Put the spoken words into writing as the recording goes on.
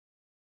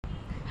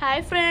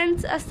Hi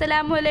friends,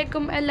 അസ്സലാമു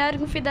അലൈക്കും.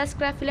 എല്ലാവർക്കും ഫിദാസ്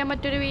ക്രാഫ്റ്റിലെ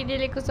മറ്റൊരു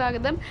വീഡിയോയിലേക്ക്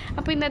സ്വാഗതം.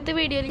 അപ്പോൾ ഇന്നത്തെ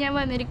വീഡിയോയിൽ ഞാൻ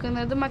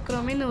വന്നിരിക്കുന്നത്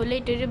മക്രോമി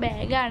നൂലിട്ടൊരു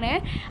ബാഗാണ്.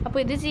 അപ്പോൾ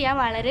ഇത് ചെയ്യാൻ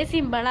വളരെ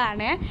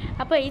സിമ്പിളാണ്.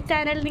 അപ്പോൾ ഈ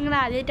ചാനൽ നിങ്ങൾ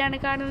ആദ്യമായിട്ടാണ്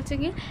കാണുന്നത്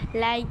വെച്ചെങ്കിൽ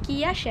ലൈക്ക്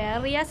ചെയ്യുക, ഷെയർ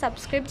ചെയ്യുക,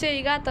 സബ്സ്ക്രൈബ്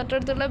ചെയ്യുക,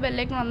 തൊട്ടടുത്തുള്ള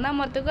ബെല്ലേക്ക്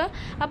അമർത്തുക.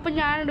 അപ്പോൾ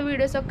ഞാനുള്ള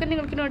വീഡിയോസൊക്കെ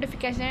നിങ്ങൾക്ക്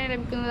നോട്ടിഫിക്കേഷൻ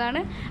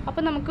ലഭിക്കുന്നതാണ്.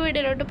 അപ്പോൾ നമുക്ക്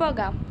വീഡിയോയിലോട്ട്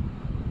പോകാം.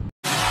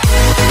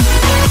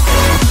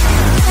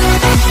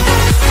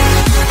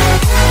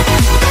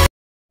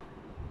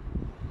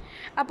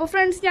 അപ്പോൾ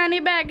ഫ്രണ്ട്സ്, ഞാൻ ഈ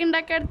ബാഗ്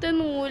ഉണ്ടാക്കിയെടുത്ത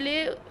നൂല്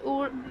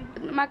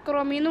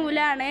മക്രോമി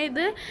നൂലാണ്.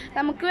 ഇത്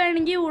നമുക്ക്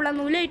വേണമെങ്കിൽ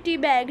ഉളനൂലായിട്ട് ഈ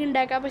ബാഗ്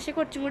ഉണ്ടാക്കാം. പക്ഷേ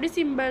കുറച്ചും കൂടി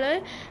സിമ്പിള്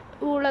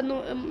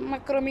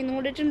മക്രോമി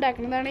നൂലിട്ട്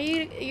ഉണ്ടാക്കുന്നതാണ്.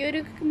 ഈ ഒരു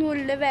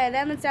നൂലിൻ്റെ വില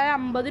എന്ന് വെച്ചാൽ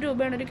 50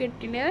 രൂപയാണ് ഒരു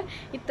കെട്ടിന്.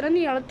 ഇത്ര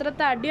നീളത്ര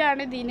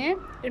തടിയാണ് ഇതിന്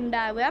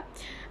ഉണ്ടാവുക.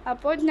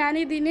 അപ്പോൾ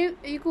ഞാനിതിന്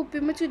ഈ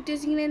കുപ്പിമ്മ ചുറ്റി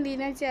വെച്ചിങ്ങനെ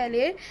എന്തിനാ വെച്ചാൽ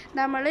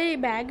നമ്മൾ ഈ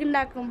ബാഗ്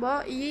ഉണ്ടാക്കുമ്പോൾ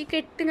ഈ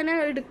കെട്ടിങ്ങനെ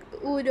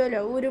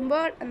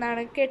ഊരുമ്പോൾ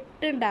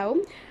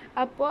കെട്ടുണ്ടാവും.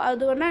 അപ്പോൾ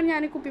അതുകൊണ്ടാണ്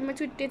ഞാൻ കുപ്പിമ്മ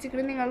ചുറ്റി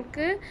വെച്ചിട്ട്.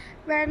 നിങ്ങൾക്ക്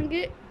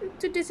വേണമെങ്കിൽ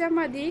ചുറ്റി വെച്ചാൽ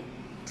മതി.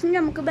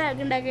 നമുക്ക് ബാഗ്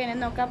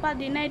ഉണ്ടാക്കാൻ നോക്കാം. അപ്പോൾ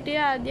അതിനായിട്ട്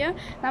ആദ്യം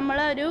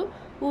നമ്മളൊരു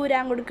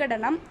ഊരാങ്കുടുക്ക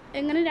ഇടണം.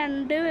 ഇങ്ങനെ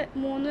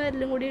 2-3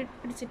 വിരലും കൂടി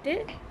പിടിച്ചിട്ട്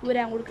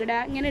ഊരാങ്കുടുക്ക ഇടുക.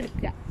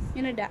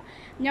 ഇങ്ങനെ ഇടുക.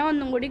 ഞാൻ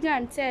ഒന്നും കൂടി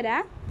കാണിച്ചു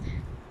തരാം.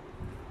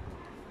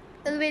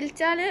 അത്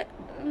വലിച്ചാൽ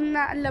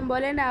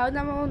നല്ലപോലെ ഉണ്ടാവും.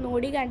 നമ്മൾ ഒന്നും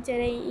കൂടി കാണിച്ചു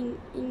തരാം.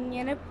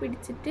 ഇങ്ങനെ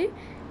പിടിച്ചിട്ട്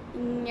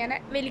ഇങ്ങനെ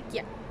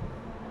വലിക്കുക.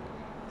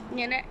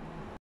 ഇങ്ങനെ.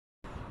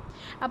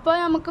 അപ്പോൾ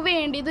നമുക്ക്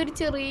വേണ്ടിയത് ഒരു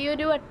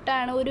ചെറിയൊരു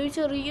വട്ടാണ്.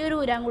 ചെറിയൊരു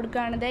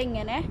ഊരാങ്കുടുക്കാണിത്.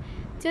 ഇങ്ങനെ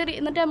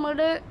എന്നിട്ട് നമ്മൾ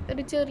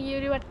ഒരു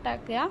ചെറിയൊരു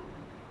വട്ടാക്കുക.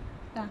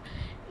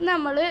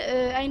 നമ്മൾ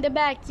അതിൻ്റെ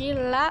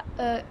ബാക്കിയുള്ള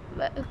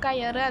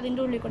കയറ്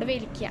അതിൻ്റെ ഉള്ളിൽ കൂടെ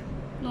വലിക്കുക.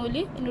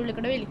 നൂല് അതിൻ്റെ ഉള്ളിൽ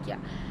കൂടെ വലിക്കുക.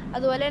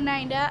 അതുപോലെ തന്നെ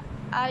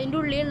അതിൻ്റെ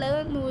ഉള്ളിലുള്ള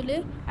നൂല്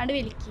അവിടെ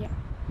വലിക്കുക.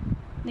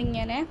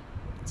 ഇതിങ്ങനെ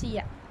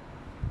ചെയ്യുക.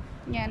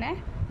 ഇങ്ങനെ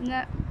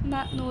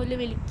നൂല്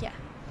വലിക്കുക.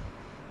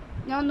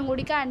 ഞാൻ ഒന്നും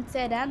കൂടി കാണിച്ചു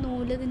തരാം.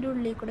 നൂല് ഇതിൻ്റെ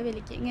ഉള്ളിൽ കൂടെ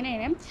വലിക്കുക.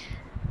 ഇങ്ങനെയാണ്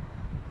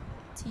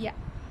ചെയ്യുക.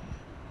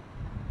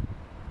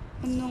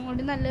 ഒന്നും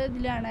കൂടി നല്ല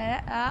ഇതിലാണ്.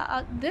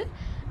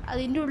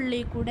 അതിൻ്റെ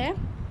ഉള്ളിൽ കൂടെ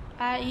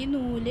ഈ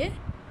നൂല്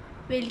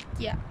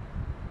വലിക്കുക.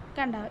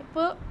 കണ്ടോ?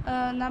 ഇപ്പോൾ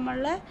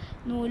നമ്മളെ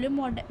നൂല്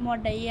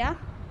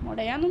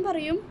മുടയാന്നും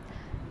പറയും.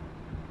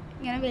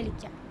 ഇങ്ങനെ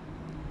വലിക്കാം.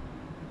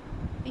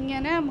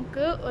 ഇങ്ങനെ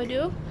നമുക്ക്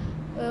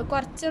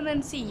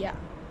കുറച്ചൊന്നും ചെയ്യാം.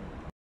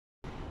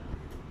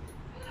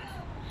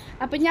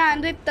 അപ്പം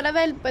ഞാനിത് ഇത്ര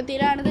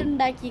വലുപ്പത്തിലാണ് ഇത്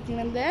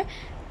ഉണ്ടാക്കിയിരിക്കുന്നത്.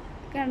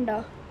 കണ്ടോ?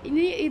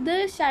 ഇനി ഇത്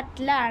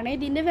ഷട്ടിലാണ്.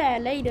 ഇതിൻ്റെ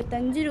വില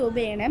 25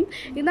 രൂപയാണ്.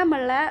 ഇത്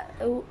നമ്മളെ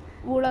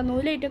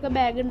ഉളനൂലായിട്ടൊക്കെ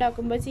ബാഗ്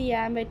ഉണ്ടാക്കുമ്പോൾ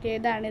ചെയ്യാൻ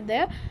പറ്റിയതാണിത്.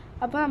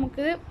 അപ്പോൾ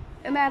നമുക്ക്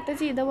നേരത്തെ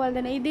ചെയ്ത പോലെ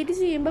തന്നെ ഇതിട്ട്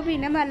ചെയ്യുമ്പോൾ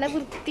പിന്നെ നല്ല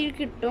വൃത്തി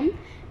കിട്ടും.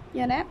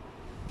 ഇങ്ങനെ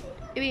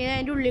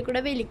അതിൻ്റെ ഉള്ളിൽ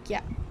കൂടെ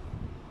വലിക്കുക.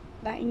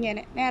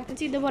 ഇങ്ങനെ നേരത്തെ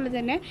ചെയ്ത പോലെ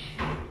തന്നെ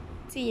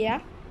ചെയ്യുക.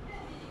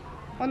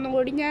 ഒന്നും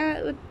കൂടി ഞാൻ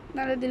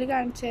നല്ല ഇതിൽ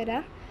കാണിച്ചു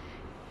തരാം.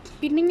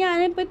 പിന്നെ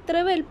ഞാനിപ്പോൾ ഇത്ര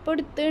വലുപ്പം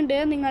എടുത്തിട്ടുണ്ട്.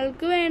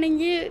 നിങ്ങൾക്ക്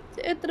വേണമെങ്കിൽ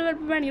എത്ര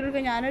വലുപ്പം വേണമെങ്കിൽ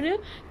എടുക്കാം. ഞാനൊരു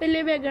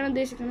വലിയ ബാഗാണ്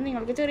ഉദ്ദേശിക്കുന്നത്.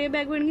 നിങ്ങൾക്ക് ചെറിയ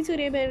ബാഗ് വേണമെങ്കിൽ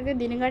ചെറിയ ബാഗ്,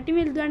 ഇതിനും കാട്ടിയും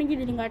വലുതാണെങ്കിൽ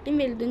ഇതിനും കാട്ടിയും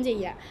വലുതും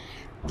ചെയ്യാം.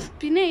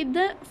 പിന്നെ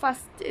ഇത്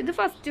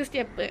ഫസ്റ്റ്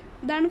സ്റ്റെപ്പ്.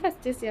 ഇതാണ്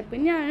ഫസ്റ്റ് സ്റ്റെപ്പ്.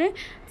 ഞാൻ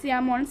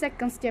ചെയ്യാൻ പോകുന്ന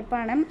സെക്കൻഡ്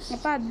സ്റ്റെപ്പാണ്.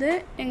 അപ്പോൾ അത്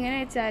എങ്ങനെയാ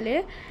വെച്ചാൽ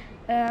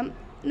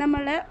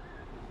നമ്മളെ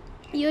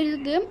ഈ ഒരു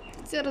ഇത്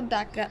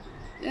ചെറുതാക്കുക.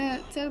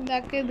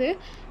 ഇത്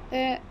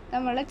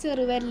നമ്മളെ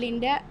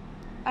ചെറുവിരലിൻ്റെ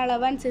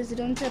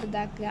അളവനുസരിച്ചിട്ടൊന്ന്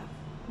ചെറുതാക്കുക.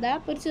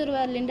 ഇപ്പോൾ ഒരു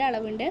ചെറുവിരലിൻ്റെ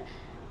അളവുണ്ട്.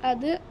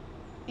 അത്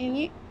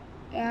ഇനി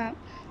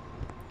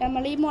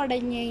നമ്മൾ ഈ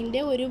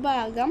മുടഞ്ഞതിൻ്റെ ഒരു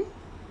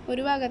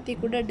ഭാഗത്തിൽ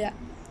കൂടെ ഇടുക.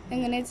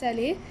 എങ്ങനെ വെച്ചാൽ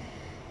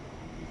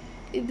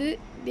ഇത്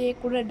ഇതേ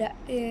കൂടെ ഇടുക.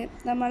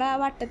 നമ്മൾ ആ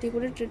വട്ടത്തിൽ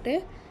കൂടെ ഇട്ടിട്ട്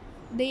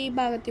ഇത് ഈ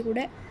ഭാഗത്തിൽ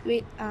കൂടെ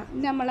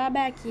നമ്മൾ ആ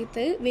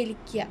ബാക്കിലത്തെ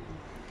വലിക്കുക.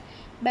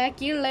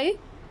 ബാക്കിയുള്ളത്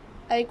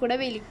അതിൽ കൂടെ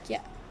വലിക്കുക.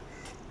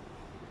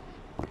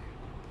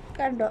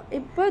 കണ്ടോ?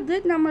 ഇപ്പോൾ ഇത്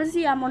നമ്മൾ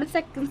ചെയ്യാൻ പോകുന്ന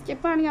സെക്കൻഡ്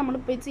സ്റ്റെപ്പാണ്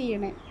നമ്മളിപ്പോൾ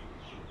ചെയ്യണേ.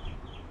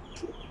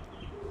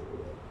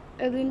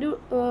 ഇതിൻ്റെ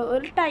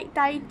ഒരു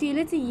ടൈറ്റിൽ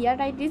ചെയ്യുക.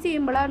 ടൈറ്റിൽ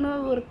ചെയ്യുമ്പോഴാണ്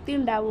വൃത്തി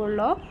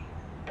ഉണ്ടാവുള്ളൂ.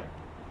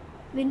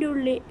 ഇതിൻ്റെ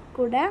ഉള്ളിൽ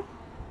കൂടെ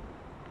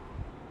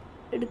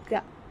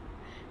എടുക്കുക.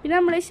 പിന്നെ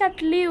നമ്മൾ ഈ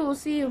ഷട്ടിൽ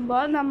യൂസ്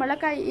ചെയ്യുമ്പോൾ നമ്മളെ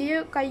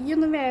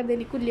കൈയൊന്നും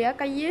വേദനിക്കില്ല.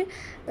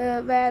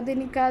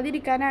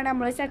 വേദനിക്കാതിരിക്കാനാണ്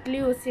നമ്മൾ ഷട്ടിൽ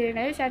യൂസ്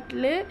ചെയ്യണത്.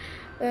 ഷട്ടിൽ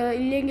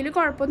ഇല്ലെങ്കിൽ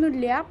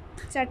കുഴപ്പമൊന്നുമില്ല.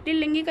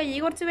 ഷട്ടിലില്ലെങ്കിൽ കൈ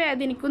കുറച്ച്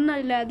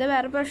വേദനിക്കുന്നല്ലാതെ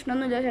വേറെ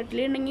പ്രശ്നമൊന്നുമില്ല.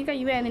 ഷട്ടിലുണ്ടെങ്കിൽ കൈ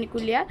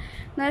വേദനിക്കില്ല.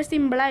 എന്നാൽ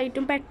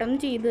സിമ്പിളായിട്ടും പെട്ടെന്ന്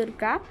ചെയ്ത്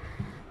തീർക്കുക.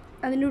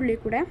 അതിൻ്റെ ഉള്ളിൽ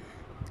കൂടെ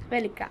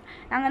വലിക്കുക.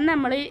 അങ്ങനെ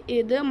നമ്മൾ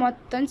ഇത്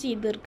മൊത്തം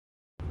ചെയ്ത് തീർക്കുക.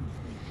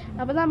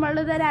 അപ്പോൾ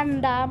നമ്മളിത്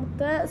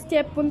രണ്ടാമത്തെ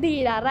സ്റ്റെപ്പും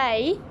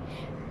തീരാറായി.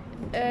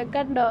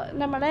 കണ്ടോ?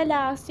 നമ്മളെ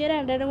ലാസ്റ്റ്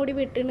രണ്ടെണ്ണം കൂടി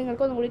വിട്ട്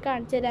നിങ്ങൾക്ക് ഒന്നും കൂടി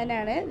കാണിച്ചു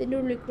തരാനാണ്. ഇതിൻ്റെ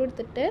ഉള്ളിൽ കൂടെ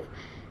എടുത്തിട്ട്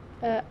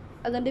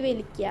അതുകൊണ്ട്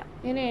വലിക്കുക.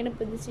 ഇങ്ങനെയാണ്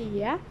ഇപ്പോൾ ഇത്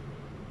ചെയ്യുക.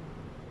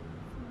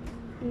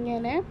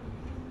 ഇങ്ങനെ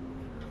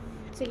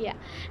ചെയ്യുക.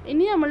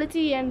 ഇനി നമ്മൾ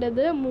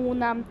ചെയ്യേണ്ടത്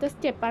മൂന്നാമത്തെ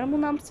സ്റ്റെപ്പാണ്.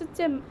 മൂന്നാമത്തെ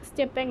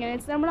സ്റ്റെപ്പ്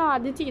എങ്ങനെയാണെന്ന് വെച്ചാൽ നമ്മൾ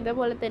ആദ്യം ചെയ്ത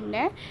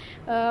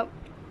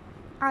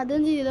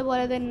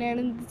പോലെ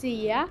തന്നെയാണ് ഇത്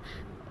ചെയ്യുക.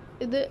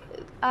 ഇത്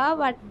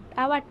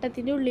ആ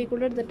വട്ടത്തിൻ്റെ ഉള്ളിൽ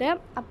കൂടെ എടുത്തിട്ട്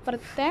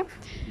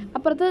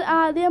അപ്പുറത്ത്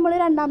ആദ്യം നമ്മൾ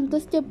രണ്ടാമത്തെ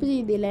സ്റ്റെപ്പ്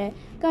ചെയ്തില്ലേ,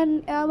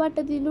 ആ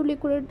വട്ടത്തിൻ്റെ ഉള്ളിൽ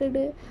കൂടെ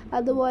ഇട്ടിട്ട്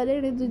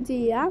അതുപോലെയാണ് ഇതും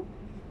ചെയ്യുക.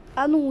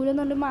 ആ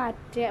നൂലൊന്നുകൊണ്ട്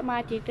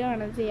മാറ്റിയിട്ട്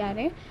വേണം ചെയ്യാൻ.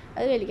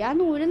 അത് വലിക്കുക. ആ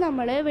നൂല്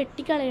നമ്മൾ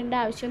വെട്ടിക്കളയേണ്ട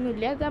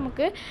ആവശ്യമൊന്നുമില്ല. അത്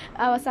നമുക്ക്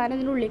അവസാനം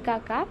ഇതിൻ്റെ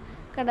ഉള്ളിലേക്കാക്കാം.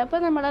 കണ്ടപ്പോൾ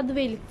നമ്മളത്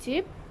വലിച്ച്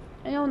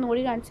ഞാൻ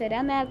ഒന്നുകൂടി കാണിച്ചു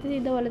തരാം. നേരത്തെ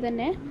ചെയ്ത പോലെ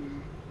തന്നെ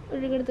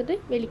ഒഴുകെടുത്തിട്ട്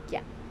വലിക്കുക.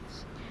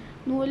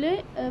 നൂല്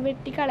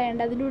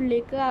വെട്ടിക്കളയേണ്ട, അതിൻ്റെ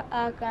ഉള്ളിലേക്ക്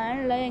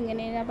ആക്കാനുള്ള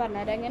എങ്ങനെയാണ് ഞാൻ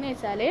പറഞ്ഞുതരാം. എങ്ങനെയാണെന്ന്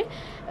വെച്ചാൽ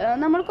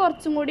നമ്മൾ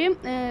കുറച്ചും കൂടി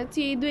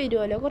ചെയ്ത്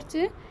വരുമല്ലോ,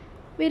 കുറച്ച്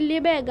വലിയ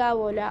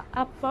ബാഗാവുമല്ലോ,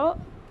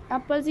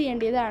 അപ്പോൾ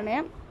ചെയ്യേണ്ടതാണ്.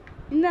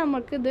 ഇനി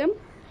നമുക്കിത്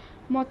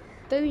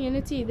മൊത്തം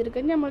ഇങ്ങനെ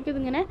ചെയ്തെടുക്കാം.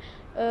 നമ്മൾക്കിതിങ്ങനെ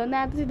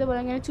നേരത്തെ ചെയ്ത പോലെ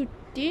ഇങ്ങനെ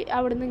ചുറ്റി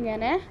അവിടെ നിന്ന്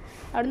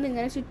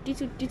ഇങ്ങനെ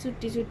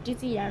ചുറ്റി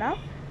ചെയ്യണം.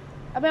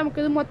 അപ്പോൾ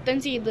നമുക്കിത് മൊത്തം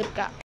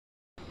ചെയ്തെടുക്കാം.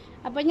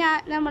 അപ്പോൾ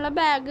നമ്മളെ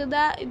ബാഗ്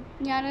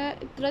ഞാൻ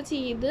ഇത്ര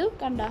ചെയ്ത്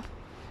കണ്ട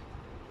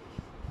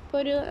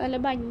ഇപ്പോൾ ഒരു നല്ല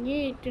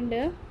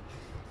ഭംഗിയായിട്ടുണ്ട്.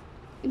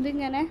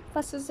 ഇതിങ്ങനെ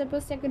ഫസ്റ്റ് സ്റ്റെപ്പ്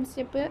സെക്കൻഡ്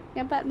സ്റ്റെപ്പ്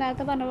ഞാൻ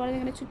നേരത്തെ പറഞ്ഞ പോലെ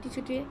ഇങ്ങനെ ചുറ്റി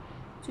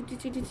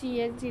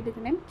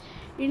ചെയ്തിരിക്കണം.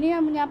 ഇനി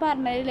ഞാൻ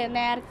പറഞ്ഞതില്ലേ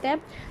നേരത്തെ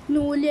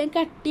നൂല് ഞാൻ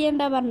കട്ട്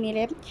ചെയ്യണ്ട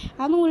പറഞ്ഞില്ലേ,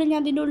 ആ നൂല് ഞാൻ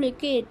അതിൻ്റെ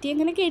ഉള്ളിൽ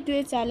എങ്ങനെ കയറ്റി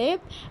വെച്ചാൽ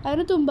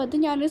അതിന്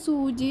തുമ്പത്ത് ഞാൻ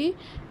സൂചി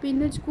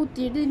പിന്നെ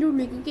കുത്തിയിട്ട് ഇതിൻ്റെ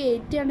ഉള്ളിലേക്ക്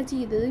കയറ്റിയാണ്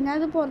ചെയ്തത്.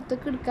 ഞാനത്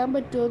പുറത്തേക്ക് എടുക്കാൻ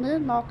പറ്റുമോ എന്ന്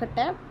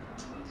നോക്കട്ടെ.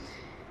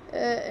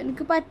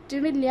 എനിക്ക്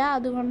പറ്റണില്ല,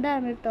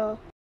 അതുകൊണ്ടാണ് കേട്ടോ.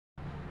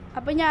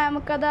 അപ്പോൾ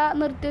നമുക്കത്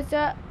നിർത്തി വെച്ച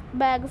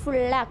ബാഗ്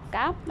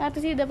ഫുള്ളാക്കാം.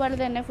 നേരത്തെ ചെയ്ത പോലെ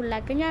തന്നെ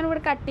ഫുള്ളാക്കാം.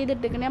 ഞാനിവിടെ കട്ട്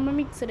ചെയ്തിട്ടിരിക്കുന്നത് നമ്മൾ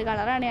മിക്സഡ്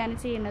കളറാണ് ഞാൻ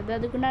ചെയ്യുന്നത്,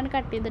 അതുകൊണ്ടാണ്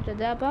കട്ട്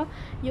ചെയ്തിട്ടത്. അപ്പോൾ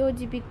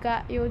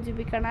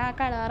യോജിപ്പിക്കണം ആ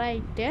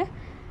കളറായിട്ട്,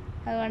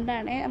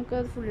 അതുകൊണ്ടാണ്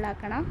നമുക്കത്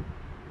ഫുള്ളാക്കണം.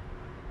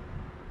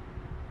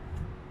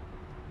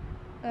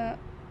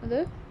 അത്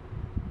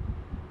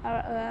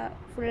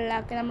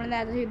ഫുള്ളാക്കുക. നമ്മൾ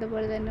നേരത്തെ ചെയ്ത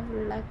പോലെ തന്നെ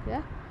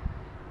ഫുള്ളാക്കുക.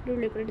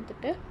 ഉള്ളിൽ കൂടെ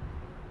എടുത്തിട്ട്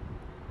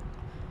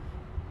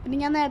പിന്നെ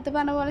ഞാൻ നേരത്തെ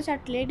പറഞ്ഞ പോലെ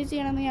ഷട്ടിലായിട്ട്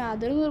ചെയ്യണമെന്ന്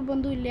യാതൊരു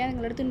നിർബന്ധവും ഇല്ല.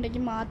 നിങ്ങളുടെ അടുത്ത്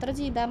ഉണ്ടെങ്കിൽ മാത്രം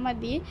ചെയ്താൽ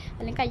മതി,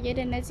 അല്ലെങ്കിൽ കയ്യായിട്ട്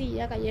തന്നെ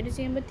ചെയ്യുക. കയ്യായിട്ട്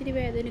ചെയ്യുമ്പോൾ ഇത്തിരി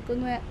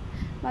വേദനയ്ക്കൊന്നും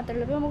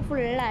മാത്രമല്ല. ഇപ്പോൾ നമുക്ക്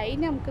ഫുള്ളായി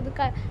നമുക്കിത്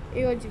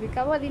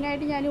യോജിപ്പിക്കാം. അപ്പോൾ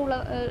അതിനായിട്ട് ഞാൻ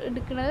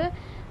എടുക്കുന്നത്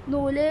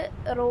നൂല്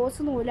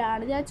റോസ്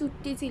നൂലാണ്. ഞാൻ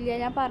ചുറ്റിച്ചില്ല,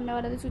 ഞാൻ പറഞ്ഞ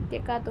പോലെ അത്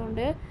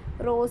ചുറ്റിയേക്കാത്തതുകൊണ്ട്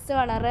റോസ്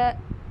കളറ്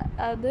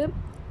അത്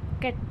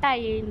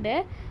കെട്ടായിട്ടുണ്ട്.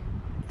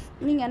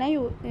 ഇങ്ങനെ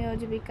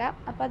യോജിപ്പിക്കാം.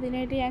 അപ്പോൾ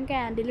അതിനായിട്ട് ഞാൻ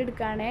ക്യാൻഡിൽ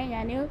എടുക്കുകയാണ്.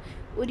 ഞാൻ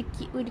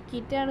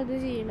ഉരുക്കിയിട്ടാണ് ഇത്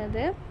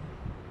ചെയ്യുന്നത്.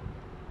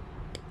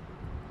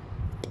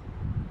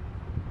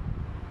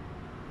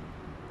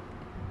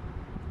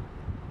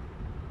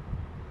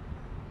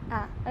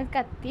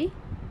 കത്തി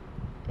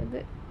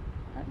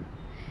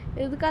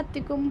ഇത്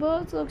കത്തിക്കുമ്പോൾ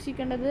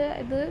സൂക്ഷിക്കേണ്ടത്,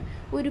 ഇത്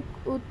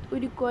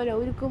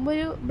ഉരുക്കുമ്പോൾ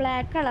ഒരു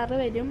ബ്ലാക്ക് കളറ്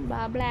വരും.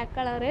 ആ ബ്ലാക്ക്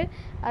കളറ്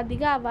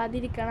അധികം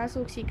ആവാതിരിക്കണം,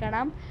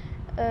 സൂക്ഷിക്കണം.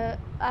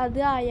 അത്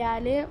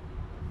ആയാൽ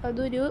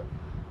അതൊരു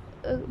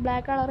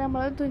ബ്ലാക്ക് കളർ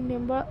നമ്മൾ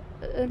തുന്നുമ്പോൾ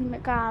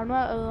കാണും.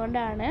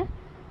 അതുകൊണ്ടാണ്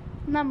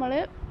നമ്മൾ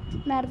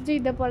നേരത്തെ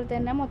ചെയ്ത പോലെ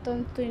തന്നെ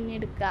മൊത്തം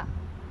തുന്നിയെടുക്കുക.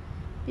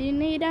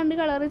 പിന്നെ ഈ രണ്ട്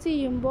കളറ്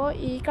ചെയ്യുമ്പോൾ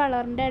ഈ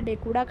കളറിൻ്റെ ഇടയിൽ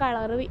കൂടെ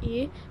ഈ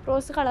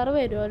റോസ് കളറ്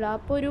വരുമല്ലോ,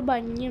 അപ്പോൾ ഒരു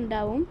ഭംഗി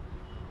ഉണ്ടാവും.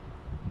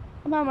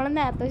 അപ്പോൾ നമ്മൾ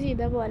നേരത്തെ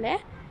ചെയ്ത പോലെ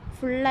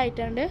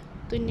ഫുള്ളായിട്ടാണ്ട്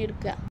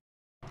തുന്നിയെടുക്കുക.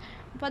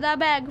 അപ്പോൾ അത് ആ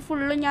ബാഗ്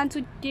ഫുള്ളും ഞാൻ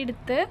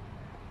ചുറ്റിയെടുത്ത്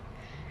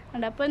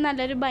ഉണ്ട്. അപ്പോൾ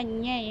നല്ലൊരു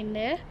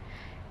ഭംഗിയായിട്ടുണ്ട്.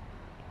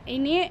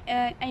 ഇനി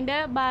അതിൻ്റെ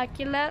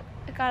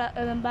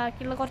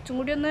ബാക്കിയുള്ള കുറച്ചും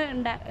കൂടി ഒന്ന്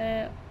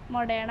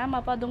മുടയണം.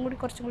 അപ്പോൾ അതും കൂടി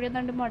കുറച്ചും കൂടി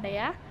ഒന്നുണ്ട്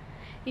മുടയുക.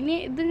 ഇനി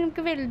ഇത്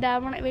നിങ്ങൾക്ക്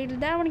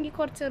വലുതാവണമെങ്കിൽ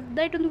കുറച്ച്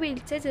ചെറുതായിട്ടൊന്ന്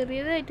വലിച്ചാൽ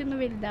ചെറിയതായിട്ടൊന്ന്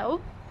വലുതാവും.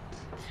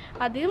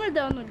 അധികം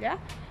വലുതാവൊന്നുമില്ല,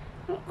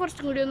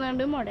 കുറച്ചും കൂടി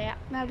ഒന്നുകൊണ്ട് മുടയുക.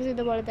 നേരത്തെ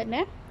ചെയ്ത പോലെ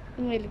തന്നെ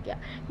ഒന്ന് വലിക്കുക.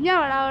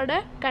 ഞാൻ അവിടെ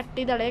കട്ട്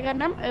ചെയ്ത് കളയുക.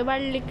 കാരണം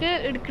വള്ളിക്ക്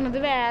എടുക്കുന്നത്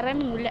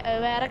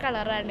വേറെ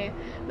കളറാണ്,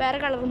 വേറെ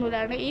കളർ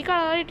നൂലാണ്. ഈ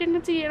കളറായിട്ട്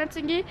ഇങ്ങനെ ചെയ്യണം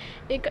വെച്ചെങ്കിൽ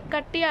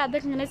കട്ട്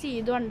ചെയ്യാതെ ഇങ്ങനെ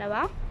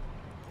ചെയ്തുകൊണ്ടാവാം.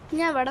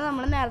 ഇനി അവിടെ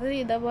നമ്മൾ നേരത്തെ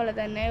ചെയ്ത പോലെ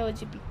തന്നെ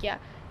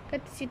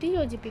കത്തിച്ചിട്ട്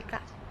യോജിപ്പിക്കുക.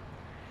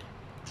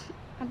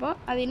 അപ്പോൾ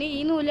അതിന് ഈ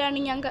നൂലാണ്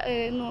ഞാൻ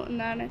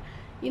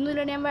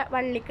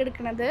വള്ളിക്ക്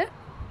എടുക്കുന്നത്.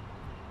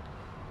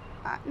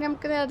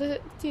 നമുക്ക് അത്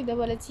ചെയ്ത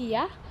പോലെ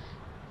ചെയ്യാം.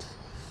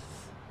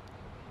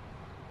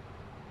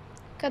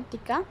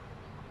 കത്തിക്കാം.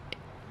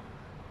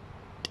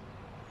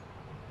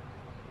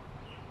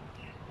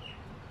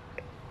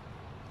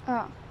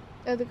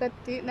 അത്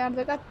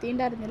നേരത്തെ കത്തി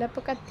ഉണ്ടായിരുന്നില്ല,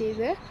 അപ്പോൾ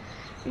കത്തിയത്.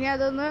 ഇനി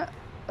അതൊന്ന്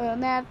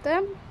നേരത്തെ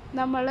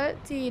നമ്മൾ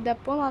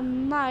ചെയ്തപ്പോൾ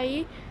നന്നായി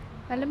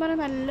നല്ല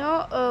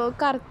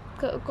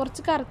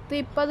കുറച്ച് കറുത്ത്.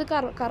 ഇപ്പം അത്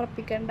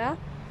കറുപ്പിക്കണ്ട,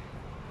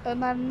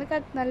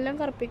 നല്ല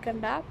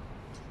കറുപ്പിക്കണ്ട.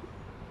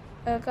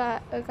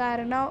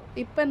 കാരണം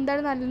ഇപ്പം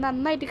എന്തായാലും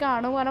നന്നായിട്ട്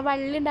കാണും. കാരണം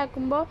വള്ളി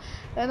ഉണ്ടാക്കുമ്പോൾ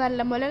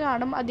നല്ലപോലെ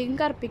കാണും. അധികം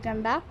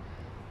കറുപ്പിക്കണ്ട.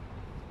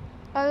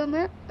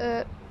 അതൊന്ന്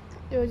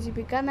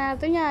യോജിപ്പിക്കാം.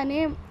 നേരത്തെ ഞാൻ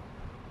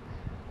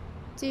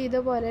ചെയ്ത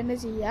പോലെ തന്നെ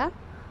ചെയ്യാം.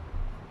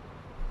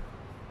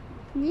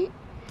 ഇനി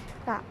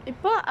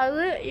ഇപ്പോൾ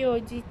അത്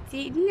യോജിച്ച്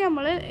ഇനി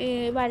നമ്മൾ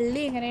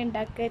വള്ളി എങ്ങനെ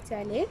ഉണ്ടാക്കുക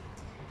വെച്ചാൽ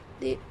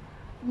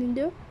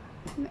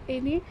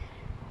ഇനി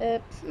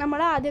നമ്മൾ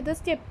ആദ്യത്തെ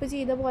സ്റ്റെപ്പ്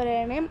ചെയ്ത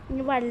പോലെയാണ്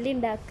ഇനി വള്ളി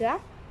ഉണ്ടാക്കുക.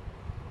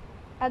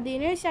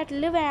 അതിന്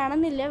ഷട്ടിൽ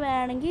വേണമെന്നില്ല,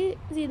 വേണമെങ്കിൽ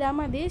ചെയ്താൽ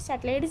മതി.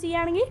 ഷട്ടിലായിട്ട്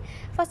ചെയ്യുകയാണെങ്കിൽ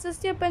ഫസ്റ്റ്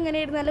സ്റ്റെപ്പ്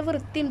എങ്ങനെയായിരുന്നു, നല്ല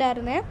വൃത്തി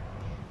ഉണ്ടായിരുന്നേ,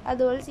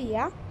 അതുപോലെ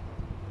ചെയ്യാം.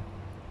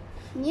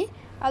 ഇനി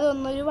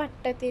അതൊന്നൊരു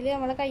വട്ടത്തിൽ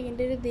നമ്മളെ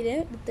കയ്യിൻ്റെ ഒരു ഇതിൽ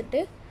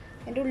എടുത്തിട്ട്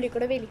അതിൻ്റെ ഉള്ളിൽ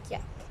കൂടെ വലിക്കുക.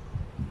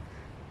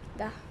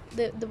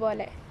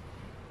 ഇതുപോലെ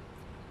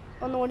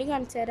ഒന്നുകൂടി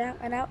കാണിച്ചു തരാം.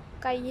 അങ്ങനെ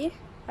കൈ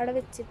അവിടെ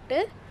വെച്ചിട്ട്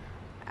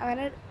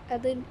അങ്ങനെ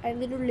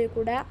അതിൻ്റെ ഉള്ളിൽ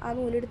കൂടെ ആ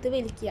നൂലെടുത്ത്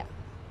വലിക്കുക.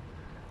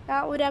 ആ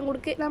ഊരാൻ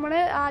കുടുക്ക് നമ്മൾ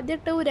ആദ്യം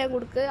ഇട്ട് ഊരാൻ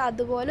കുടുക്ക്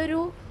അതുപോലെ ഒരു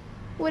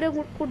ഊരാൻ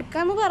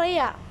കുടുക്കാന്ന്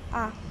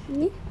പറയുക.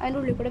 ഇനി അതിൻ്റെ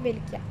ഉള്ളിൽ കൂടെ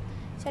വലിക്കുക.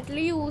 ഷട്ടിൽ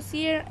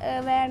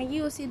വേണമെങ്കിൽ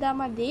യൂസ് ചെയ്താൽ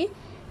മതി.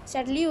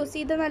 ഷട്ടിൽ യൂസ്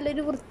ചെയ്താൽ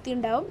നല്ലൊരു വൃത്തി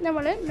ഉണ്ടാവും.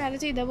 നമ്മൾ നേരെ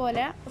ചെയ്ത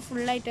പോലെ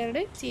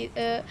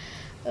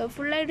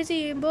ഫുള്ളായിട്ട്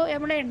ചെയ്യുമ്പോൾ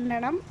നമ്മൾ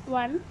എണ്ണണം.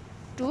 1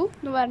 2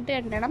 എന്ന് പറഞ്ഞിട്ട്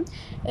എണ്ണണം.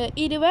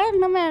 20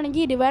 എണ്ണം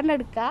വേണമെങ്കിൽ 20 എണ്ണം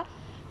എടുക്കുക.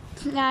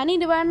 ഞാൻ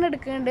 20 എണ്ണം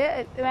എടുക്കുന്നുണ്ട്.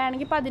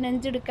 വേണമെങ്കിൽ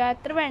 15 എടുക്കുക,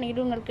 എത്ര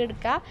വേണമെങ്കിലും നിങ്ങൾക്ക്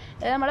എടുക്കുക.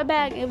 നമ്മളെ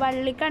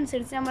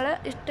വള്ളിക്കനുസരിച്ച് നമ്മൾ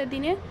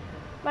ഇഷ്ടത്തിന്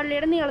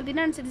വള്ളിയുടെ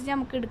നീളത്തിനനുസരിച്ച്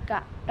നമുക്ക്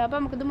എടുക്കാം കേട്ടോ. അപ്പോൾ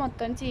നമുക്കിത്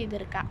മൊത്തം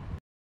ചെയ്തെടുക്കാം.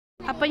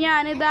 അപ്പോൾ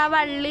ഞാനിത് ആ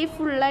വള്ളി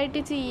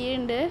ഫുള്ളായിട്ട്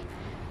ചെയ്യുന്നുണ്ട്.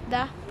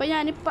 അപ്പോൾ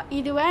ഞാനിപ്പോൾ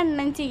 20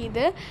 എണ്ണം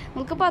ചെയ്ത്,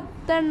 നമുക്ക്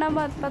 10 എണ്ണം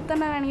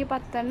വേണമെങ്കിൽ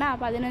 10 എണ്ണം,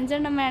 15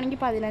 എണ്ണം വേണമെങ്കിൽ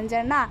 15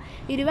 എണ്ണം,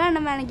 20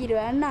 എണ്ണം വേണമെങ്കിൽ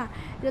 20 എണ്ണം,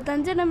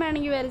 25 എണ്ണം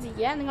വേണമെങ്കിൽ വേറെ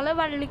ചെയ്യുക. നിങ്ങളുടെ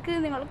വള്ളിക്ക്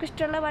നിങ്ങൾക്ക്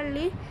ഇഷ്ടമുള്ള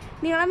വള്ളി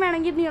നീളം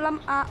വേണമെങ്കിൽ നീളം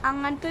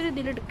അങ്ങനത്തെ ഒരു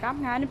ഇതിലെടുക്കാം.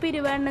 ഞാനിപ്പോൾ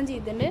 20 എണ്ണം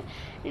ചെയ്തിട്ടുണ്ട്.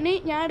 ഇനി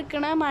ഞാൻ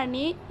എടുക്കണ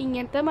മണി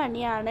ഇങ്ങനത്തെ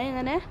മണിയാണ്.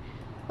 ഇങ്ങനെ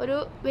ഒരു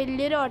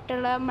വലിയൊരു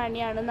ഓട്ടമുള്ള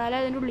മണിയാണ്, എന്നാലും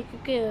അതിൻ്റെ ഉള്ളിലേക്ക്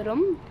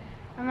കയറും.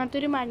 അങ്ങനത്തെ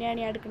ഒരു മണിയാണ്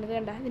ഞാൻ എടുക്കുന്നത്.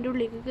 കണ്ട, അതിൻ്റെ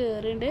ഉള്ളിലേക്ക്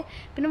കയറുന്നുണ്ട്.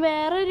 പിന്നെ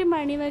വേറൊരു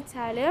മണി എന്ന്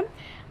വെച്ചാൽ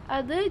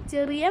അത്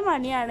ചെറിയ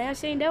മണിയാണ്,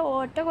 പക്ഷേ അതിൻ്റെ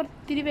ഓട്ട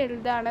കുറച്ചിരി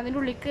വലുതാണ്. അതിൻ്റെ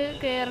ഉള്ളിലേക്ക്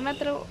കയറണ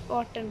അത്ര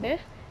ഓട്ടമുണ്ട്.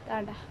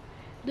 വേണ്ട,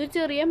 ഇത്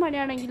ചെറിയ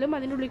മണിയാണെങ്കിലും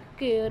അതിൻ്റെ ഉള്ളിലേക്ക്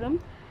കയറും.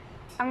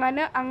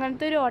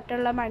 അങ്ങനത്തെ ഒരു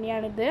ഓട്ടമുള്ള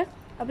മണിയാണിത്.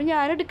 അപ്പോൾ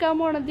ഞാൻ എടുക്കാൻ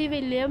പോണത് ഈ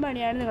വലിയ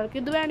മണിയാണ്. നിങ്ങൾക്ക്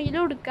ഇത്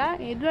വേണമെങ്കിലും എടുക്കാം,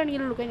 ഏത്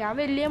വേണമെങ്കിലും എടുക്കാം. ഞാൻ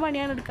വലിയ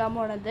മണിയാണ് എടുക്കാൻ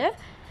പോണത്.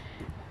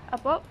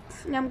 അപ്പോൾ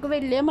നമുക്ക്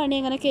വലിയ മണി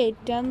എങ്ങനെ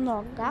കയറ്റാമെന്ന്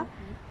നോക്കാം.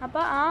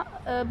 അപ്പോൾ ആ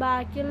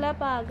ബാക്കിയുള്ള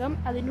ഭാഗം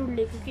അതിൻ്റെ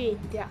ഉള്ളിലേക്ക്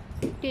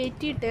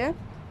കയറ്റിയിട്ട്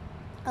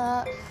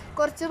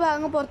കുറച്ച്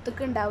ഭാഗം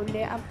പുറത്തേക്ക്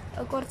ഉണ്ടാവില്ലേ,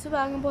 കുറച്ച്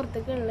ഭാഗം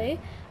പുറത്തേക്കുള്ളത്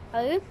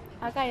അത്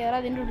ആ കയർ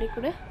അതിൻ്റെ ഉള്ളിൽ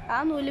കൂടെ ആ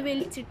നൂല്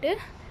വലിച്ചിട്ട്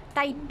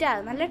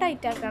നല്ല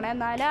ടൈറ്റാക്കണം.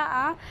 എന്നാലേ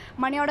ആ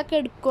മണി അവിടെ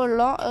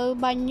എടുക്കുള്ളൂ,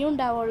 ഭംഗി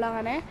ഉണ്ടാവുള്ളൂ.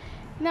 അങ്ങനെ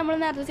നമ്മൾ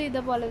നേരത്തെ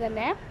ചെയ്ത പോലെ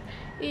തന്നെ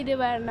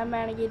 20 എണ്ണം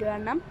വേണമെങ്കിൽ 20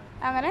 എണ്ണം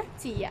അങ്ങനെ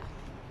ചെയ്യാം.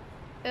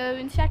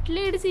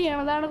 ഷട്ടിലായിട്ട്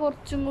ചെയ്യണതാണ്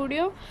കുറച്ചും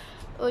കൂടിയും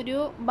ഒരു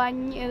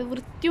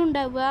വൃത്തി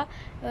ഉണ്ടാവുക.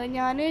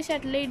 ഞാൻ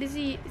ഷട്ടിലായിട്ട്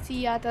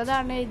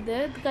ചെയ്യാത്തതാണ് ഇത്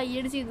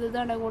കൈയ്യടി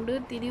ചെയ്തതാണ്, അതുകൊണ്ട്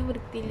ഇത്തിരി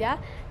വൃത്തിയില്ല.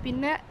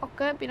 പിന്നെ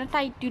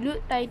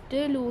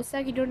ടൈറ്റ്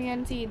ലൂസാക്കിയിട്ടാണ് ഞാൻ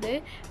ചെയ്ത്.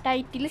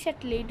 ടൈറ്റിൽ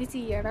ഷട്ടിലായിട്ട്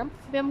ചെയ്യണം.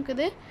 അപ്പോൾ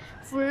നമുക്കിത്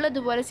ഫുള്ള്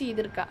ഇതുപോലെ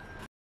ചെയ്തെടുക്കാം.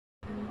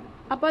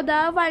 അപ്പോൾ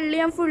അതാ വള്ളി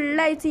ഞാൻ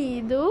ഫുള്ളായി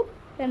ചെയ്തു.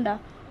 കണ്ടോ,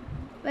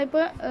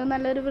 ഇപ്പോൾ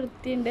നല്ലൊരു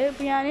വൃത്തിയുണ്ട്.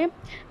 ഇപ്പോൾ ഞാൻ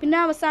പിന്നെ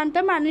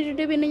അവസാനത്തെ മണി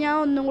ഇട്ടിട്ട് പിന്നെ ഞാൻ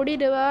ഒന്നും കൂടി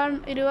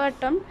 20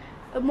 വട്ടം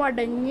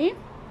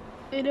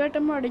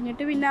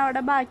മുടങ്ങിയിട്ട് പിന്നെ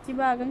അവിടെ ബാക്കി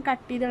ഭാഗം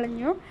കട്ട് ചെയ്ത്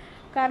കളഞ്ഞു.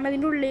 കാരണം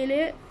അതിൻ്റെ ഉള്ളിൽ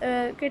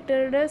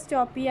കെട്ടിട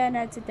സ്റ്റോപ്പ് ചെയ്യാന്ന്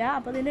വെച്ചിട്ടാണ്.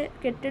 അപ്പോൾ ഇതിന്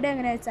കെട്ടിട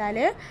എങ്ങനെയാ വെച്ചാൽ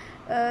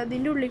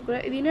ഇതിൻ്റെ ഉള്ളിൽ കൂടെ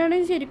ഇതിനാണ്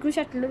ശരിക്കും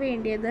ഷട്ടിൽ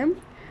വേണ്ടിയത്.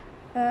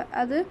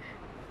 അത്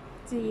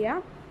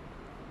ചെയ്യുക.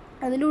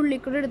 അതിൻ്റെ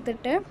ഉള്ളിൽ കൂടെ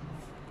എടുത്തിട്ട്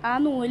ആ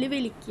നൂല്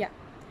വലിക്കുക.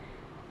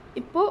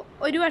 ഇപ്പോൾ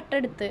ഒരു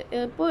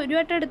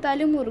വട്ടം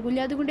എടുത്താലും മുറുകില്ല,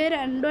 അതുകൊണ്ട്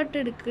 2 വട്ടം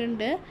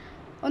എടുക്കുന്നുണ്ട്.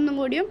 ഒന്നും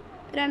കൂടിയും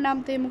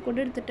രണ്ടാമത്തെ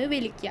കൂടെ എടുത്തിട്ട്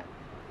വലിക്കുക.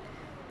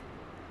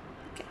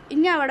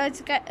 ഇനി അവിടെ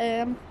വെച്ച്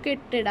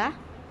കെട്ടിടാം.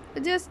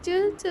 ജസ്റ്റ്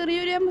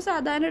ചെറിയൊരു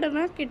സാധാരണ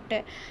ഇടുന്ന കെട്ട്.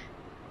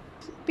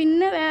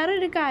 പിന്നെ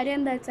വേറൊരു കാര്യം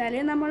എന്താ വെച്ചാൽ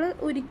നമ്മൾ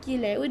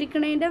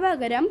ഉരിക്കണതിൻ്റെ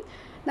പകരം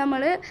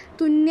നമ്മൾ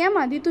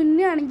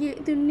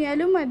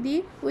തുന്നിയാലും മതി,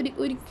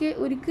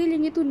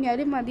 ഉരുക്കില്ലെങ്കിൽ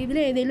തുന്നിയാലും മതി.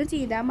 ഇതിലേതെങ്കിലും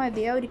ചെയ്താൽ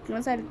മതി ആ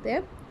ഉരിക്കുന്ന സ്ഥലത്ത്.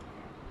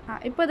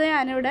 ഇപ്പോൾ ഇത്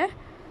ഞാനിവിടെ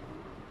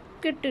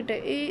കെട്ടിട്ട്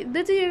ഇത്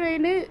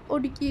ചെയ്യണതിന്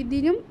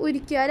ഇതിനും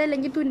ഉരിക്കാൽ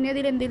അല്ലെങ്കിൽ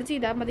തുന്നിയതിൽ എന്തെങ്കിലും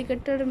ചെയ്താൽ മതി.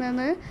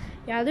 കെട്ടിടുന്നതെന്ന്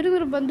യാതൊരു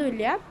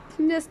നിർബന്ധമില്ല.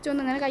 ജസ്റ്റ്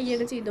ഒന്ന് ഇങ്ങനെ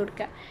കയ്യൊക്കെ ചെയ്ത്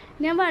കൊടുക്കുക.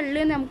 ഞാൻ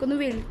വള്ളി നമുക്കൊന്ന്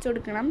വലിച്ചു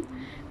കൊടുക്കണം,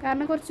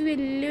 കാരണം കുറച്ച്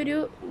വലിയൊരു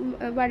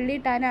വള്ളി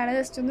ഇട്ടാനാണ്.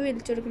 ജസ്റ്റ് ഒന്ന്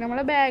വലിച്ചു കൊടുക്കണം.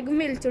 നമ്മളെ ബാഗും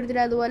വലിച്ചു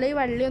കൊടുത്തില്ല, അതുപോലെ ഈ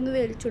വള്ളി ഒന്ന്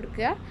വലിച്ചു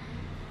കൊടുക്കുക.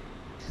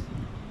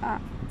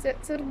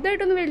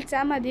 ചെറുതായിട്ടൊന്ന്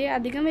വലിച്ചാൽ മതി,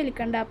 അധികം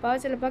വലിക്കണ്ട. അപ്പോൾ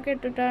ചിലപ്പോൾ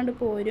കെട്ടിട്ടാണ്ട്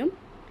പോരും.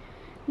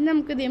 ഇനി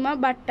നമുക്ക് ഇതിന്മേൽ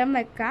ബട്ടൺ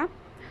വെക്കാം.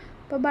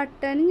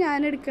 അപ്പോൾ ഞാൻ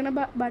എടുക്കുന്ന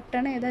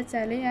ബട്ടൺ ഏതാ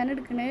വെച്ചാൽ ഞാൻ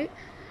എടുക്കുന്നത്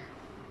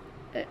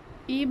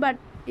ഈ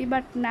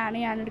ബട്ടണാണ്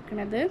ഞാൻ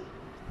എടുക്കുന്നത്.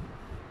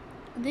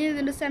 ഇത്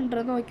ഇതിൻ്റെ സെൻറ്റർ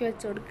നോക്കി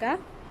വെച്ച് കൊടുക്കുക.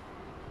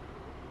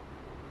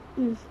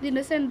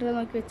 ഇതിൻ്റെ സെൻറ്റർ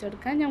നോക്കി വെച്ച്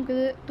കൊടുക്കാം.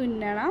 നമുക്കിത്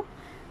തുന്നണം.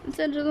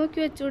 സെൻറ്റർ നോക്കി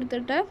വെച്ച്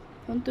കൊടുത്തിട്ട്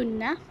ഒന്ന്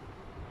തുന്നാം.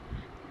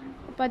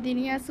 അപ്പോൾ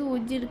അതിന് ഞാൻ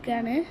സൂചി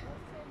എടുക്കുകയാണ്.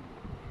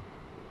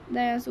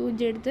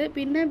 സൂചി എടുത്ത്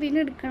പിന്നെ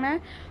ഇതിനെടുക്കണ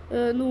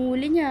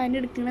നൂല് ഞാൻ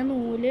എടുക്കുന്ന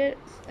നൂല്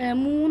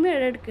 3 ഇഴ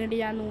എടുക്കേണ്ടി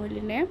ഞാൻ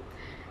നൂലിന്,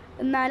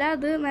 എന്നാലും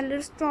അത്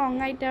നല്ലൊരു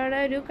സ്ട്രോങ് ആയിട്ട് അവിടെ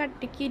ഒരു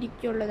കട്ടിക്ക്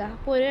ഇരിക്കുള്ളതാണ്.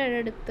 അപ്പോൾ 1 ഇഴ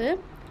എടുത്ത്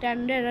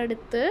 2 ഇഴ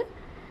എടുത്ത്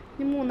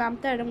ഇനി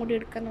 3ാമത്തെ ഇഴ കൂടി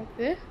എടുക്കാം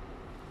നമുക്ക്.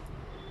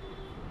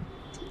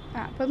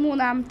 അപ്പോൾ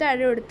 3ാമത്തെ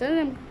ഇഴ എടുത്ത്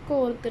നമുക്ക്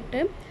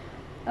കോർത്തിട്ട്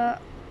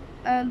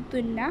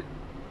തുന്നാം.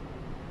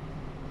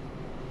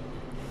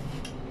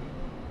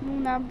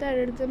 മൂന്നാമത്തെ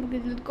അഴെടുത്ത് നമുക്ക്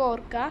ഇതിൽ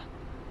കോർക്കാം.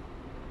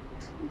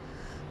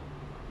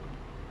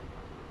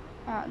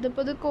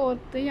 ഇതിപ്പോൾ ഇത്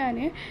കോർത്ത് ഞാൻ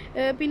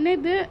പിന്നെ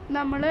ഇത്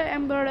നമ്മൾ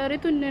എംബ്രോയ്ഡറി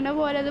തുന്നണ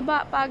പോലെ അത്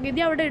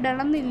പകുതി അവിടെ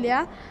ഇടണം എന്നില്ല.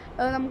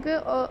 നമുക്ക്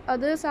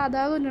അത്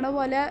സാധാ തുന്നണ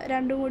പോലെ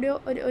രണ്ടും കൂടി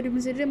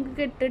ഒരുമിച്ചിട്ട് നമുക്ക്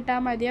കെട്ടിട്ടാൽ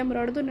മതി.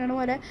 എംബ്രോയ്ഡറി തുന്നണ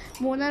പോലെ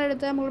മൂന്നെണ്ണം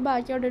എടുത്ത് നമ്മൾ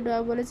ബാക്കി അവിടെ ഇടുക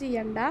പോലെ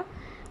ചെയ്യണ്ട.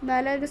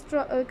 എന്നാലും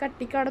ഒരു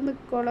കട്ടിക്ക് അവിടെ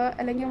നിൽക്കുള്ളൂ.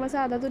 അല്ലെങ്കിൽ നമ്മൾ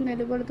സാധാ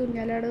തുന്നൽ പോലെ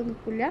തുന്നൽ അവിടെ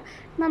നിൽക്കില്ല.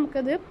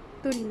 നമുക്കത്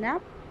തുന്നാം.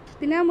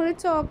 പിന്നെ നമ്മൾ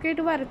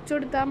ചോക്കായിട്ട് വരച്ചു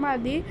കൊടുത്താൽ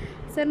മതി.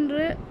 സെൻറ്റർ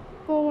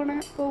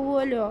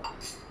പോവുമല്ലോ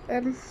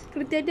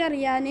കൃത്യമായിട്ട്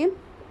അറിയാൻ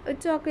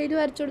ചോക്കായിട്ട്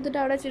വരച്ചു കൊടുത്തിട്ട്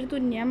അവിടെ വെച്ചിട്ട്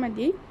തുന്നിയാൽ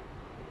മതി.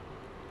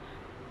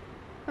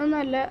 അത്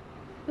നല്ല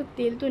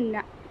വൃത്തിയിൽ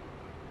തുന്നാം.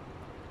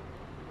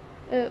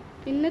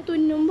 പിന്നെ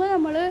തുന്നുമ്പോൾ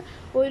നമ്മൾ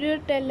ഒരു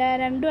വട്ടമല്ല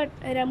 2 വട്ടം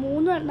 3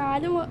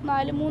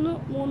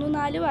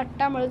 4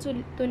 വട്ടം നമ്മൾ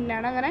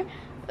തുന്നണം. അങ്ങനെ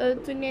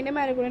തുന്നിയതിൻ്റെ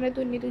മരക്കൂടെ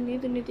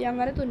തുന്നി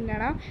അങ്ങനെ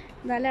തുന്നണം.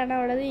 എന്നാലാണ്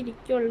അവിടെ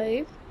ഇരിക്കുള്ളത്.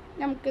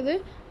 നമുക്കിത്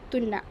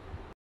തുന്നാം.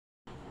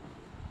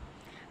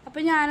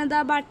 അപ്പോൾ ഞാനത്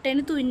ആ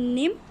ബട്ടന്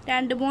തുന്നി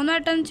 2-3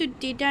 വട്ടം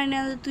ചുറ്റിയിട്ടാണ്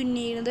ഞാനത്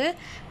തുന്നിയിരുന്നത്.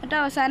 എന്നിട്ട്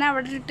അവസാനം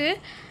അവിടെ ഇട്ട്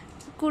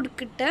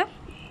കൊടുക്കിട്ട്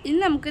ഇനി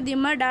നമുക്ക്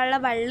ഇതിമ്മ ഇടാനുള്ള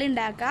വള്ളി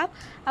ഉണ്ടാക്കാം.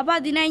 അപ്പോൾ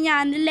അതിനായി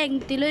ഞാൻ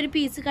ലെങ്ത്തിൽ ഒരു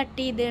പീസ് കട്ട്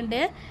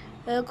ചെയ്തിട്ടുണ്ട്.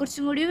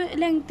 കുറച്ചും കൂടി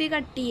ലെങ്ത്തിൽ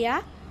കട്ട്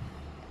ചെയ്യുക.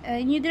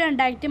 ഇനി ഇത്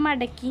രണ്ടായിട്ട്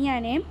മടക്കി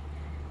ഞാൻ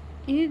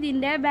ഇനി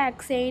ഇതിൻ്റെ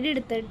ബാക്ക് സൈഡ്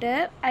എടുത്തിട്ട്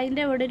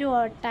അതിൻ്റെ അവിടെ ഒരു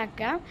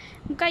ഓട്ടാക്കാം.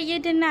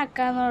 കയ്യായിട്ട് തന്നെ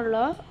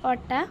ആക്കാമെന്നുള്ളൂ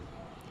ഓട്ട.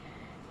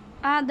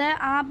 അത്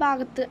ആ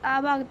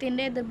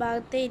ഭാഗത്തിൻ്റെ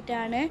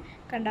എതിർഭാഗത്തായിട്ടാണ്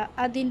കണ്ടോ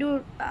അതിൻ്റെ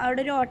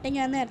അവിടെ ഒരു ഓട്ട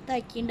ഞാൻ നേരത്തെ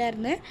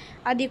ആക്കിയിട്ടുണ്ടായിരുന്നു.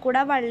 അതിൽ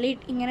കൂടെ വള്ളി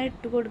ഇങ്ങനെ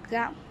ഇട്ട്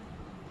കൊടുക്കുക.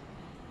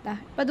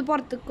 ഇപ്പം അത്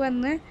പുറത്തേക്ക്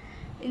വന്ന്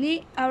ഇനി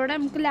അവിടെ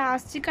നമുക്ക്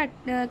ലാസ്റ്റ്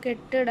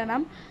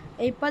കെട്ടിടണം.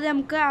 ഇപ്പം അത്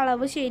നമുക്ക്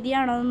അളവ്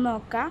ശരിയാണോ എന്ന്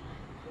നോക്കാം.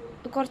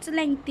 കുറച്ച്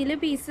ലെങ്ത്തിൽ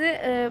പീസ്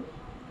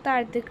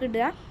താഴത്തേക്ക്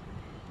ഇടുക.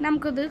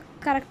 നമുക്കത്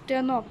കറക്റ്റ്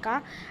നോക്കാം.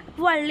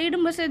 അപ്പോൾ വള്ളി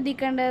ഇടുമ്പോൾ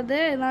ശ്രദ്ധിക്കേണ്ടത്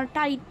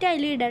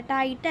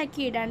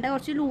ടൈറ്റാക്കി ഇടാണ്ട്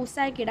കുറച്ച്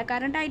ലൂസാക്കി ഇടുക.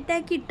 കാരണം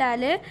ടൈറ്റാക്കി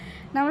ഇട്ടാൽ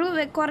നമ്മൾ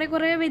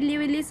കുറേ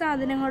വലിയ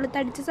സാധനങ്ങൾ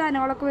തടിച്ച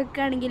സാധനങ്ങളൊക്കെ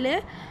വെക്കുകയാണെങ്കിൽ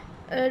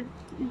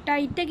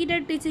ടൈറ്റാക്കിയിട്ട്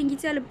ഇട്ടിച്ചെങ്കിൽ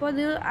ചിലപ്പോൾ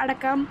അത്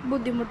അടക്കാൻ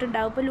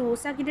ബുദ്ധിമുട്ടുണ്ടാവും. ഇപ്പോൾ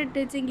ലൂസാക്കിയിട്ട്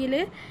ഇട്ടിച്ചെങ്കിൽ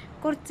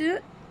കുറച്ച്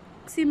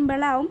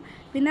സിമ്പിളാവും.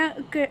 പിന്നെ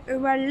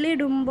വള്ളി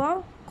ഇടുമ്പോൾ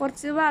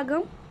കുറച്ച്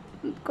ഭാഗം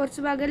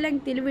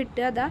ലെങ്ത്തിൽ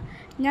വിട്ട് അതാ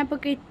ഞാൻ ഇപ്പോൾ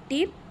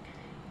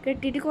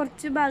കെട്ടിയിട്ട്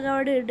കുറച്ച് ഭാഗം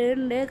അവിടെ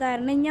ഇടുന്നുണ്ട്.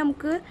 കാരണം ഇനി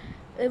നമുക്ക്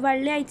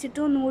വള്ളി അയച്ചിട്ട്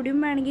ഒന്നും കൂടിയും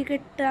വേണമെങ്കിൽ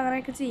കെട്ടുക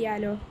അങ്ങനെയൊക്കെ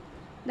ചെയ്യാമല്ലോ.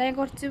 അതായത്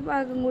കുറച്ച്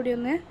ഭാഗം കൂടി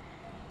ഒന്ന്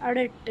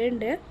അവിടെ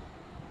ഇട്ടുണ്ട്.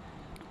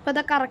 അപ്പോൾ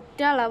അതാ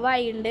കറക്റ്റ്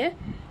അളവായിട്ടുണ്ട്.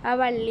 ആ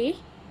വള്ളി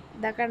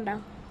ഇതൊക്കെ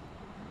ഉണ്ടാവും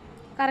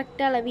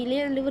കറക്റ്റ് അളവിൽ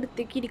നല്ല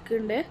വൃത്തിക്ക്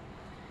ഇരിക്കുന്നുണ്ട്.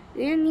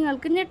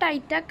 നിങ്ങൾക്ക് ഇനി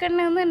ടൈറ്റ്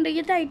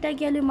ആക്കണമെന്നുണ്ടെങ്കിൽ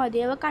ടൈറ്റാക്കിയാലും മതി.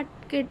 അവ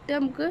കെട്ട്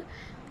നമുക്ക്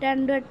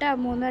 2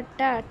 വട്ടം 3 വട്ടം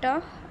കേട്ടോ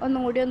ഒന്നും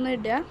കൂടി ഒന്ന്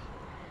ഇടുക.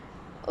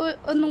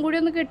 ഒന്നും കൂടി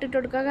ഒന്ന് കെട്ടിട്ട്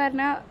കൊടുക്കുക.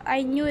 കാരണം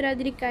അഴിഞ്ഞു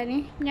വരാതിരിക്കാൻ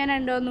ഞാൻ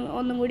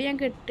ഒന്നും കൂടി ഞാൻ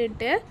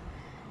കെട്ടിട്ട്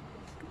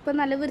ഇപ്പം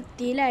നല്ല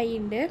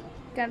വൃത്തിയിലായിട്ടുണ്ട്.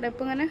 കണ്ടോ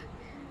ഇപ്പം ഇങ്ങനെ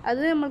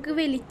അത് നമുക്ക്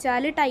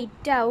വലിച്ചാൽ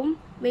ടൈറ്റാവും.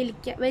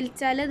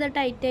 വലിച്ചാൽ അത്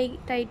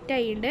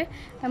ടൈറ്റായിട്ടുണ്ട്.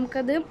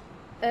 നമുക്കത്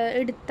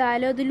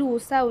എടുത്താലും അത്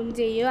ലൂസാവും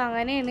ചെയ്യും.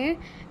 അങ്ങനെയാണ്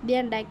ഇത്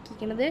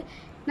ഉണ്ടാക്കിയിരിക്കുന്നത്.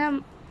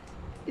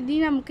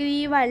 നമുക്ക്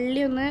ഈ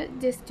വള്ളി ഒന്ന്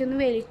ജസ്റ്റ് ഒന്ന്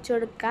വലിച്ചു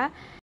കൊടുക്കുക.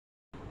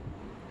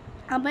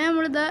 അപ്പോൾ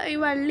നമ്മളിത് ഈ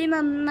വള്ളി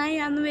നന്നായി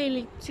അന്ന്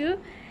വലിച്ചു.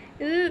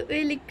 ഇത്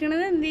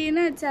വലിക്കണത്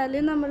എന്തെന്ന് വെച്ചാൽ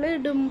നമ്മൾ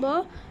ഇടുമ്പോൾ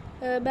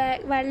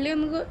വള്ളി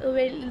ഒന്ന്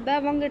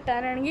വലുതാവാൻ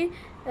കിട്ടാനാണെങ്കിൽ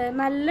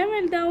നല്ല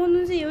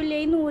വലുതാവൊന്നും ചെയ്യില്ല.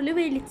 ഈ നൂല്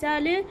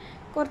വലിച്ചാൽ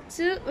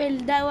കുറച്ച്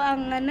വലുതാവും.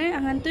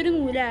 അങ്ങനത്തെ ഒരു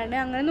നൂലാണ്.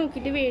 അങ്ങനെ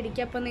നോക്കിയിട്ട്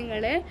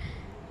മേടിക്കുക.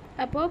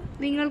 അപ്പോൾ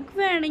നിങ്ങൾക്ക്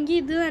വേണമെങ്കിൽ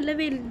ഇത് നല്ല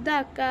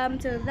വലുതാക്കാം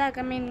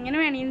ചെറുതാക്കാം എങ്ങനെ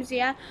വേണമെങ്കിലും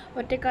ചെയ്യാം.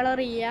 ഒറ്റ കളർ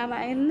ചെയ്യാം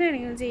എന്ത്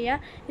വേണമെങ്കിലും ചെയ്യാം.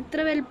 ഇത്ര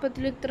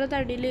വലുപ്പത്തിൽ ഇത്ര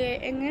തടിയിൽ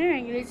എങ്ങനെ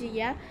വേണമെങ്കിലും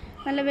ചെയ്യാം.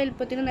 നല്ല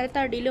വലുപ്പത്തിലും നല്ല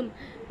തടിയിലും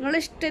നിങ്ങളുടെ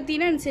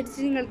ഇഷ്ടത്തിനനുസരിച്ച്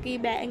നിങ്ങൾക്ക്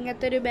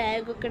ഇങ്ങനത്തെ ഒരു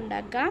ബാഗൊക്കെ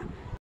ഉണ്ടാക്കാം.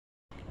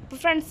 അപ്പോൾ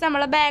ഫ്രണ്ട്സ്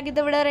നമ്മളെ ബാഗ്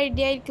ഇതിവിടെ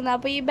റെഡി ആയിരിക്കുന്നത്.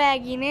 അപ്പോൾ ഈ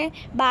ബാഗിന്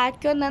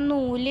ബാക്കി വന്ന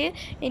നൂല്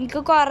എനിക്ക്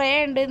കുറേ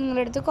ഉണ്ട്.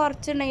 നിങ്ങളുടെ അടുത്ത്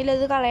കുറച്ചുണ്ടെങ്കിൽ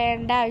അത്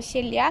കളയേണ്ട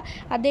ആവശ്യമില്ല.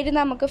 അതായിട്ട്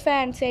നമുക്ക്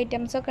ഫാൻസി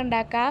ഐറ്റംസൊക്കെ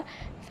ഉണ്ടാക്കാം.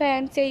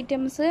 ഫാൻസി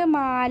ഐറ്റംസ്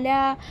മാല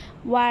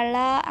വള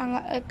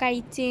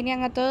കൈച്ചേനി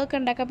അങ്ങനത്തെ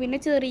ഉണ്ടാക്കാം. പിന്നെ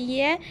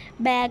ചെറിയ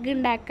ബാഗ്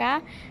ഉണ്ടാക്കാം.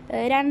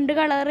 2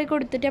 കളറ്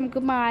കൊടുത്തിട്ട്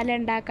നമുക്ക് മാല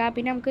ഉണ്ടാക്കാം.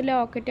 പിന്നെ നമുക്ക്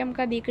ലോക്കറ്റ്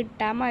നമുക്ക് അതിൽ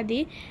കിട്ടാൽ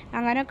മതി.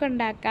 അങ്ങനെയൊക്കെ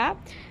ഉണ്ടാക്കാം.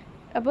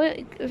 അപ്പോൾ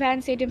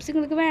ഫാൻസി ഐറ്റംസ്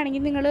നിങ്ങൾക്ക്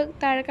വേണമെങ്കിൽ നിങ്ങൾ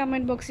താഴെ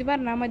കമൻറ്റ് ബോക്സിൽ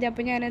പറഞ്ഞാൽ മതി.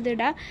 അപ്പോൾ ഞാനത്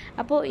ഇടാം.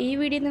 അപ്പോൾ ഈ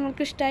വീഡിയോ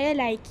നിങ്ങൾക്ക് ഇഷ്ടമായാൽ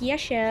ലൈക്ക്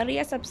ചെയ്യുക, ഷെയർ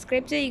ചെയ്യുക,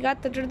 സബ്സ്ക്രൈബ് ചെയ്യുക.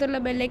 തൊട്ടടുത്തുള്ള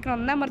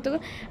ബെല്ലൈക്കൺ അമർത്തുക.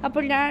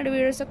 അപ്പോൾ ഞാൻ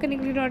വീഡിയോസൊക്കെ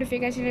നിങ്ങൾക്ക്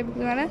നോട്ടിഫിക്കേഷൻ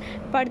ലഭിക്കുന്നതാണ്.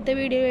 അപ്പോൾ അടുത്ത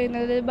വീഡിയോ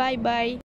വരുന്നത്. ബൈ.